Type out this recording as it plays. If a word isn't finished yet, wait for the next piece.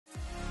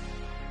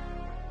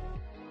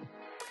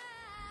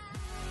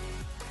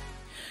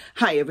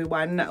Hi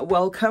everyone,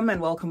 welcome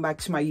and welcome back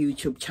to my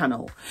YouTube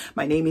channel.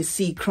 My name is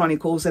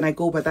CeeChronicles and I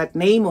go by that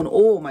name on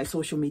all my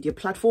social media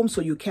platforms,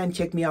 so you can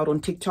check me out on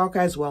TikTok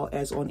as well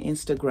as on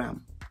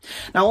Instagram.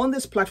 Now on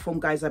this platform,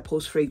 guys, I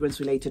post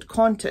fragrance related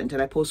content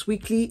and I post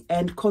weekly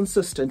and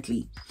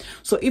consistently.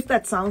 So if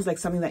that sounds like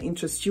something that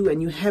interests you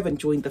and you haven't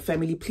joined the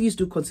family, please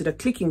do consider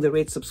clicking the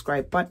red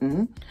subscribe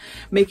button,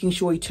 making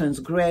sure it turns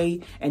gray,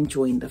 and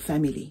join the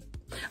family.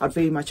 I'd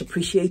very much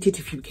appreciate it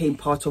if you became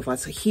part of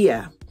us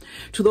here.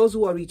 To those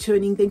who are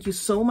returning, thank you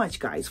so much,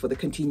 guys, for the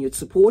continued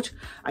support.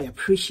 I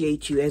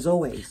appreciate you as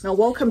always. Now,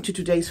 welcome to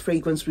today's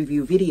fragrance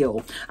review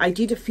video. I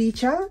did a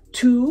feature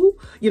two,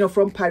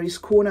 from Paris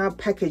Corner,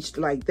 packaged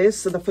like this.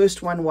 So the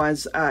first one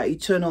was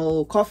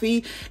Eternal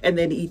Coffee, and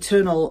then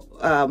Eternal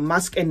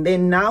Musk, and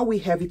then now we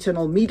have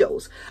Eternal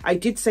Meadows. I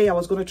did say I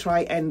was going to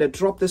try and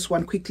drop this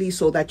one quickly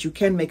so that you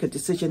can make a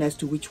decision as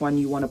to which one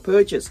you want to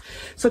purchase.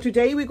 So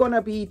today we're going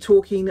to be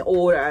talking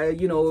or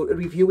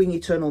reviewing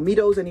Eternal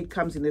Meadows, and it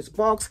comes in this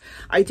box,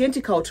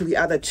 identical to the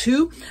other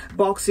two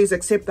boxes,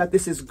 except that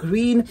this is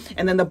green,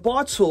 and then the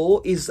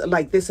bottle is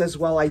like this as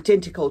well,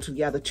 identical to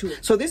the other two.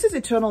 So this is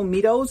Eternal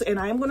Meadows, and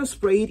I'm going to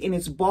spray it in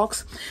its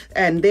box,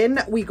 and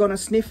then we're going to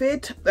sniff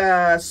it,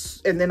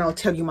 and then I'll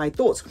tell you my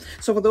thoughts.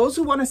 So for those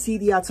who want to see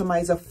the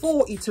atomizer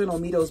for Eternal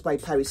Meadows by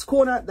Paris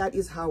Corner, that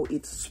is how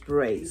it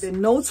sprays. The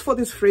notes for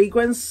this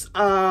fragrance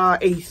are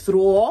a throw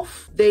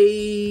off.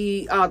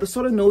 They are the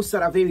sort of notes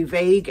that are very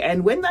vague,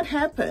 and when that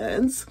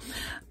happens,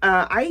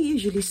 I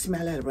usually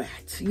smell a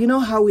rat. You know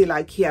how we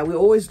like here, we're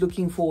always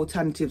looking for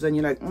alternatives, and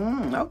you're like,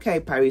 okay,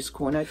 Paris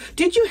Corner,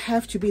 did you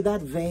have to be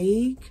that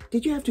vague?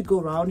 Did you have to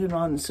go round and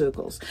round in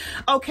circles?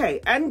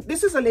 Okay, and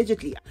this is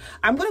allegedly.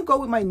 I'm going to go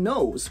with my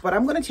nose, but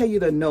I'm going to tell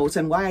you the notes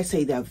and why I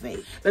say they're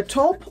vague. The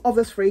top of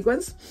this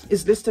fragrance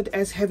is listed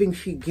as having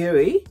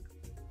Fugere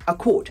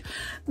Accord.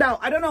 Now,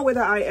 I don't know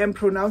whether I am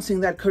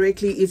pronouncing that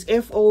correctly. It's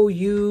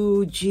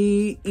F-O-U-G-E-R-E.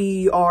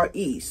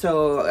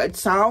 So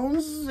it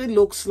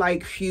looks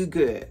like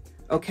Fugere.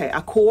 Okay,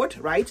 Accord,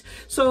 right?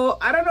 So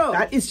I don't know.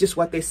 That is just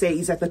what they say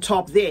is at the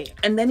top there.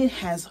 And then it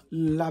has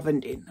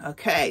lavender.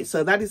 Okay,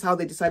 so that is how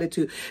they decided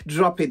to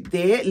drop it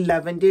there,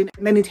 lavender.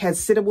 And then it has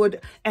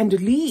cedarwood and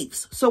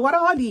leaves. So what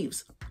are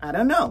leaves? I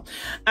don't know.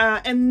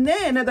 And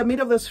then at the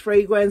middle of this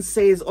fragrance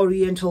says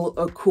Oriental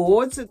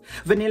Accords,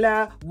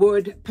 vanilla,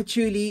 wood,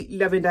 patchouli,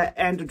 lavender,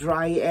 and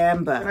dry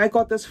amber. When I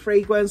got this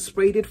fragrance,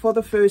 sprayed it for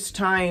the first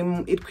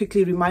time, it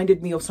quickly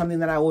reminded me of something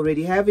that I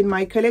already have in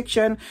my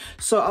collection.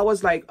 So I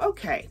was like,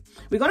 okay,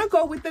 we're going to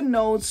go with the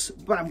notes,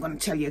 but I'm going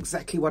to tell you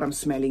exactly what I'm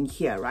smelling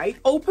here, right?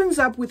 Opens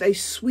up with a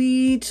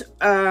sweet,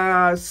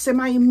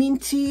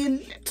 semi-minty,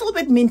 little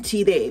bit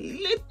minty there,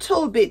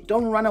 little bit.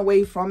 Don't run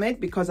away from it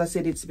because I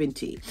said it's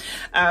minty.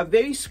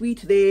 Very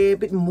sweet there, a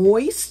bit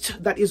moist.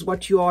 That is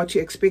what you are to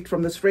expect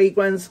from this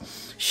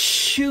fragrance.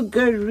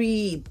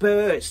 Sugary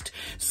burst.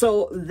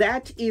 So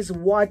that is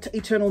what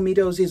Eternal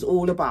Meadows is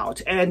all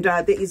about. And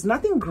there is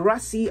nothing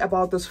grassy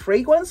about this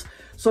fragrance.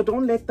 So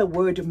don't let the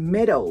word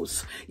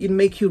Meadows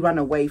make you run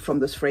away from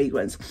this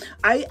fragrance.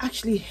 I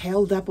actually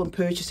held up on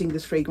purchasing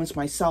this fragrance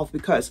myself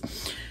because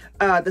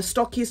the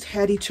stockist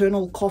had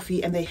Eternal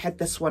Coffee and they had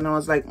this one. I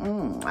was like,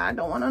 I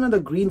don't want another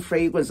green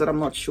fragrance that I'm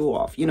not sure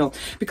of,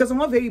 because I'm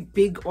not very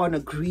big on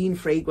green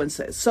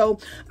fragrances. So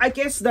I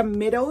guess the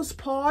Meadows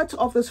part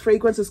of this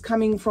fragrance is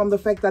coming from the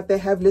fact that they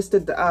have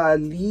listed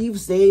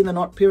leaves there in the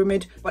knot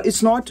pyramid, but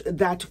it's not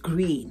that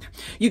green.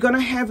 You're going to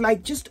have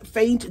like just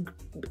faint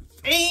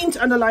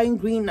underlying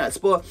greenness,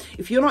 but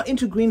if you're not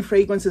into green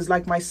fragrances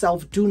like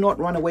myself, do not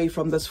run away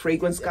from this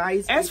fragrance,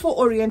 guys. As for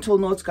Oriental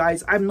notes,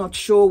 guys, I'm not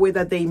sure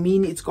whether they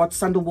mean it's got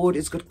sandalwood,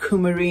 it's got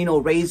coumarin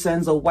or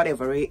raisins or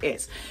whatever it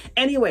is.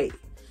 Anyway,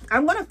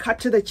 I'm going to cut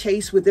to the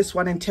chase with this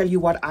one and tell you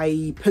what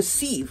I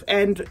perceive.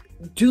 And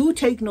do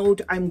take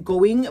note, I'm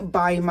going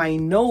by my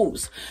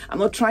nose. I'm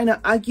not trying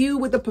to argue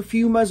with the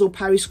perfumers or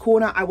Paris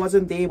Corner. I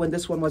wasn't there when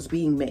this one was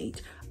being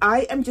made.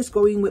 I am just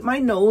going with my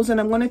nose, and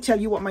I'm going to tell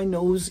you what my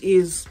nose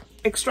is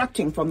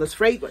extracting from this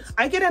fragrance.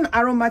 I get an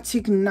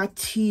aromatic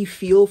nutty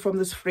feel from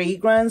this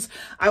fragrance.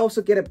 I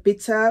also get a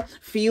bitter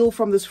feel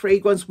from this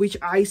fragrance, which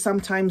I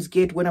sometimes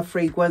get when a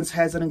fragrance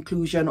has an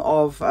inclusion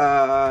of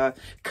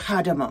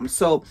cardamom.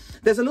 So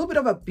there's a little bit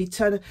of a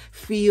bitter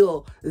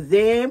feel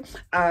there.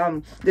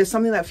 There's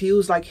something that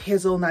feels like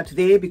hazelnut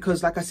there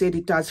because, like I said,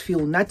 it does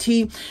feel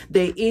nutty.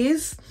 There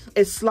is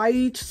a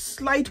slight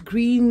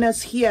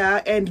greenness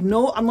here, and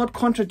no, I'm not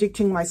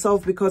contradicting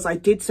myself because I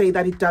did say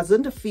that it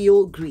doesn't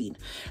feel green.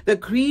 The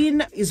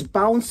green is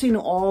bouncing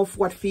off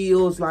what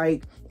feels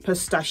like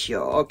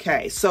pistachio.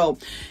 Okay, so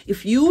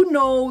if you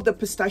know the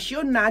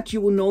pistachio nut,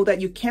 you will know that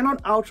you cannot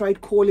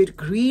outright call it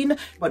green,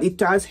 but it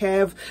does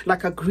have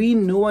like a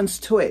green nuance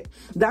to it.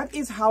 That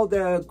is how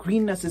the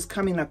greenness is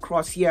coming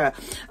across here,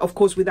 of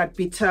course, with that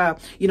bitter,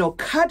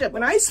 cut.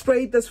 When I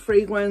sprayed this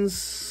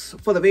fragrance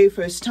for the very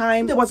first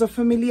time, there was a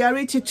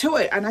familiarity to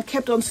it, and I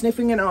kept on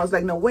sniffing, and I was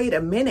like, no, wait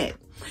a minute.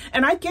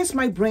 And I guess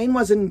my brain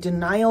was in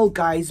denial,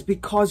 guys,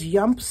 because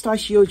Yum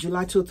Pistachio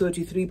Gelato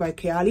 33 by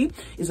Kaheela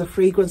is a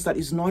fragrance that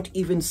is not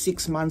even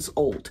 6 months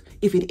old.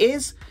 If it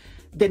is,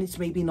 then it's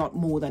maybe not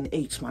more than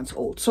 8 months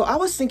old. So I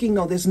was thinking,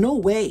 no, there's no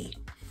way,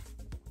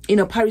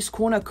 Paris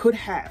Corner could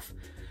have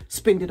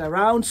spin it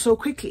around so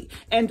quickly.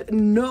 And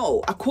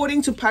no,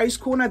 according to Paris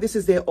Corner, this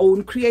is their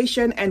own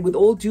creation, and with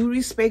all due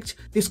respect,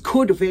 this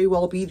could very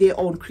well be their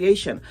own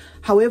creation.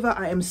 However,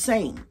 I am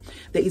saying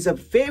there is a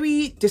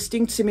very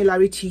distinct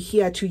similarity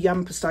here to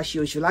Yum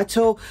Pistachio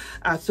Gelato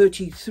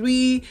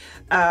 33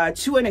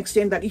 to an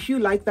extent that if you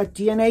like that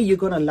DNA, you're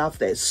gonna love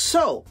this.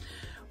 So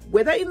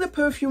whether in the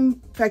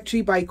perfume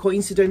factory by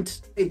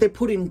coincidence they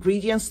put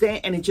ingredients there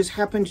and it just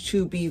happened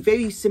to be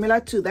very similar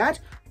to that,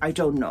 I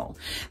don't know.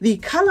 The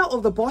color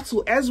of the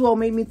bottle as well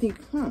made me think,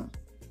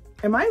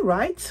 am I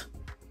right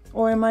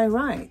or am I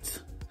right?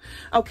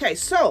 Okay,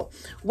 so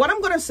what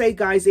I'm gonna say,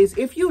 guys, is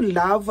if you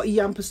love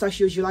Yum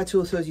Pistachio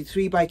Gelato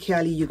 33 by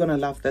Kaheela, you're gonna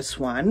love this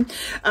one.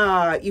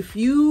 If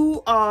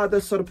you are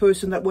the sort of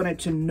person that wanted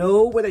to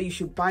know whether you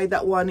should buy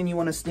that one and you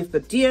want to sniff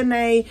the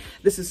DNA,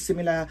 this is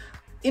similar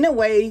in a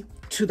way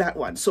to that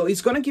one. So it's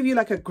going to give you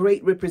like a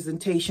great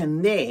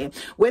representation there.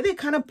 Where they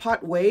kind of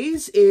part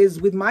ways is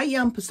with my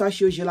Yum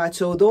Pistachio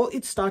Gelato, though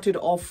it started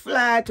off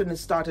flat and it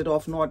started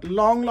off not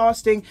long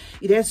lasting,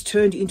 it has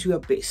turned into a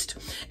beast.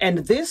 And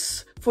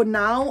this, for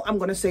now, I'm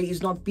going to say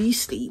is not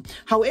beastly.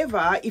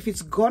 However, if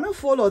it's going to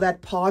follow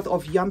that path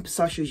of Yum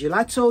Pistachio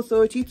Gelato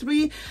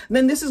 33,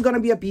 then this is going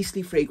to be a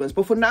beastly fragrance.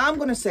 But for now, I'm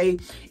going to say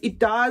it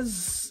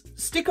does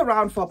stick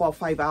around for about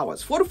 5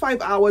 hours, 4 to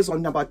 5 hours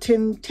on about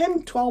 10,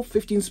 12,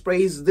 15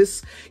 sprays.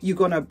 This, you're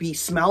going to be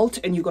smelt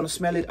and you're going to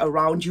smell it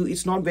around you.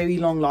 It's not very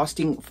long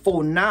lasting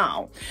for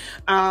now.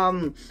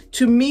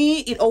 To me,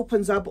 it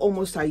opens up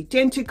almost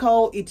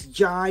identical. It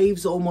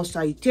jives almost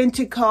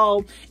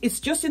identical. It's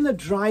just in the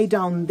dry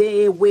down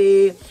there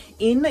where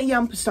in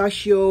Yum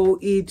Pistachio,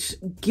 it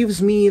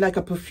gives me like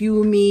a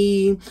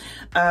perfumey,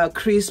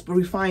 crisp,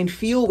 refined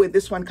feel, where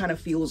this one kind of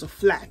feels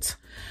flat.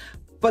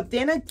 But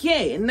then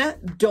again,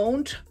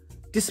 don't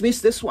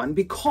dismiss this one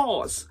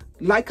because,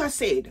 like I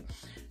said,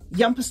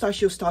 Yum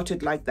Pistachio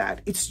started like that.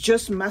 It's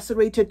just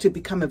macerated to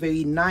become a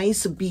very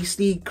nice,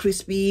 beastly,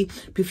 crispy,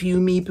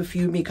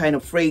 perfumey kind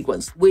of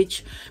fragrance,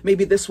 which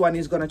maybe this one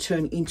is going to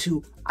turn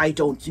into, I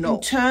don't know.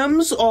 In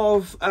terms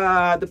of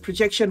the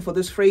projection for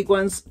this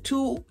fragrance,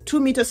 2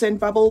 meter scent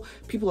bubble,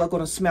 people are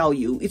going to smell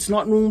you. It's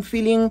not room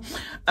filling,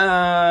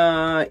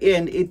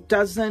 and it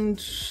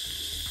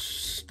doesn't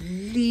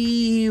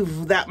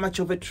leave that much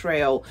of a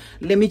trail.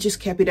 Let me just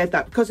cap it at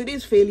that because it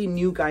is fairly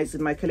new, guys,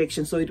 in my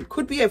collection. So it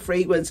could be a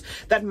fragrance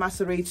that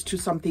macerates to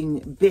something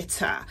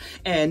better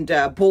and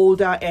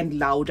bolder and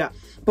louder.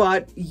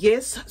 But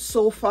yes,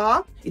 so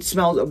far it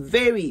smells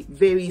very,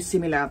 very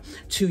similar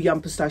to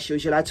Yum Pistachio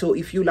Gelato.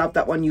 If you love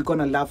that one, you're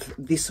gonna love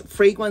this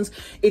fragrance.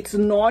 It's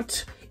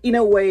not in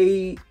a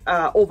way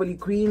overly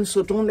green,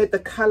 so don't let the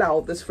color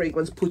of this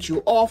fragrance put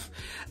you off.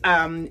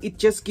 It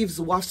just gives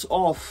wafts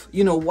of,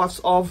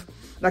 wafts of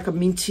like a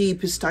minty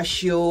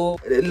pistachio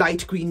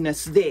light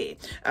greenness there,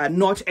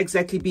 not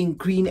exactly being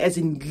green as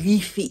in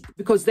leafy,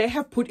 because they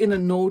have put in a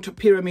note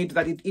pyramid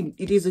that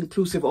it is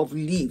inclusive of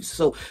leaves.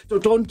 So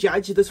don't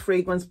judge this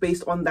fragrance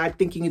based on that,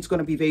 thinking it's going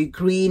to be very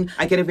green.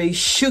 I get a very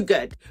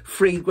sugared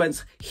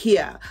fragrance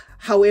here.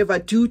 However,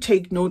 do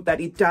take note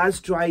that it does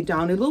dry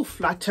down a little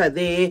flatter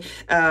there,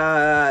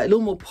 a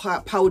little more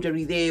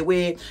powdery there,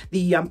 where the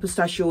Yum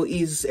Pistachio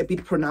is a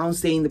bit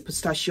pronounced there in the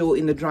pistachio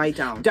in the dry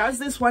down. Does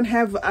this one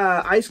have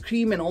ice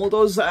cream and all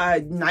those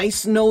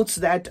nice notes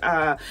that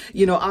are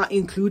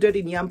included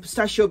in Yum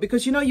Pistachio?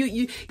 Because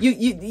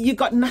you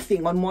got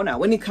nothing on Mona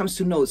when it comes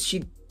to notes.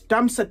 She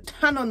dumps a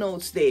ton of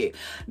notes there.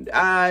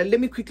 Let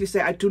me quickly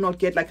say I do not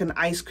get like an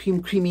ice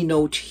cream creamy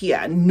note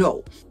here,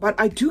 no, but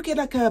I do get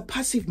like a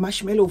passive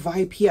marshmallow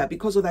vibe here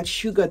because of that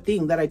sugar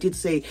thing that I did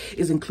say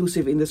is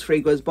inclusive in this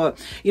fragrance. But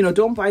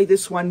don't buy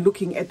this one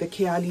looking at the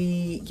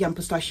Kaheela Yum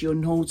Pistachio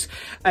notes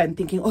and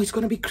thinking, oh, it's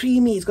gonna be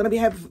creamy, it's gonna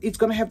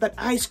have that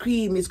ice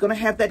cream, it's gonna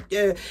have that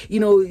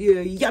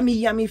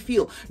yummy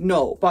feel.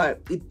 No, but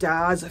it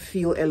does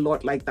feel a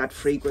lot like that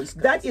fragrance.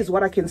 That is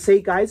what I can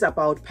say, guys,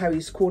 about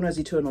Paris Corner's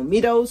Eternal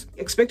Meadows.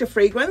 Expect a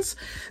fragrance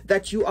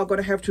that you are going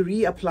to have to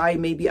reapply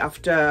maybe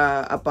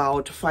after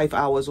about 5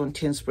 hours on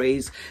 10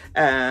 sprays.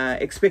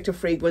 Expect a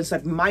fragrance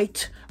that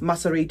might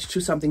macerate to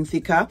something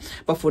thicker,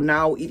 but for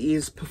now it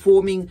is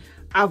performing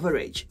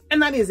average.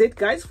 And that is it,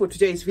 guys, for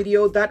today's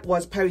video. That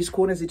was Paris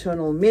Corner's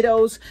Eternal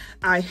Meadows.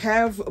 I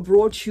have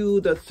brought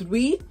you the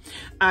 3.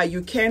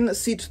 You can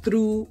sit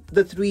through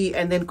the 3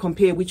 and then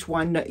compare which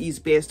one is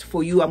best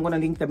for you. I'm going to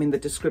link them in the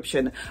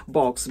description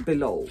box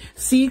below.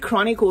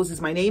 CeeChronicles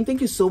is my name.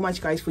 Thank you so much,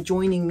 guys, for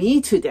joining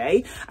me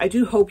today. I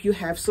do hope you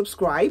have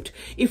subscribed.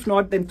 If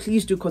not, then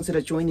please do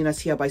consider joining us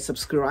here by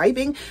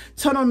subscribing.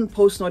 Turn on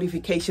post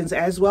notifications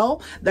as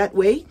well. That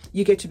way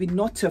you get to be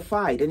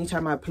notified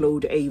anytime I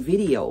upload a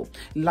video.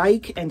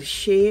 Like and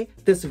share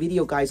this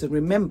video, guys, and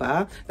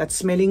remember that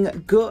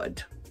smelling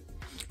good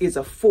is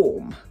a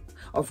form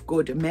of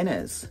good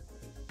manners.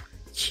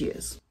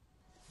 Cheers.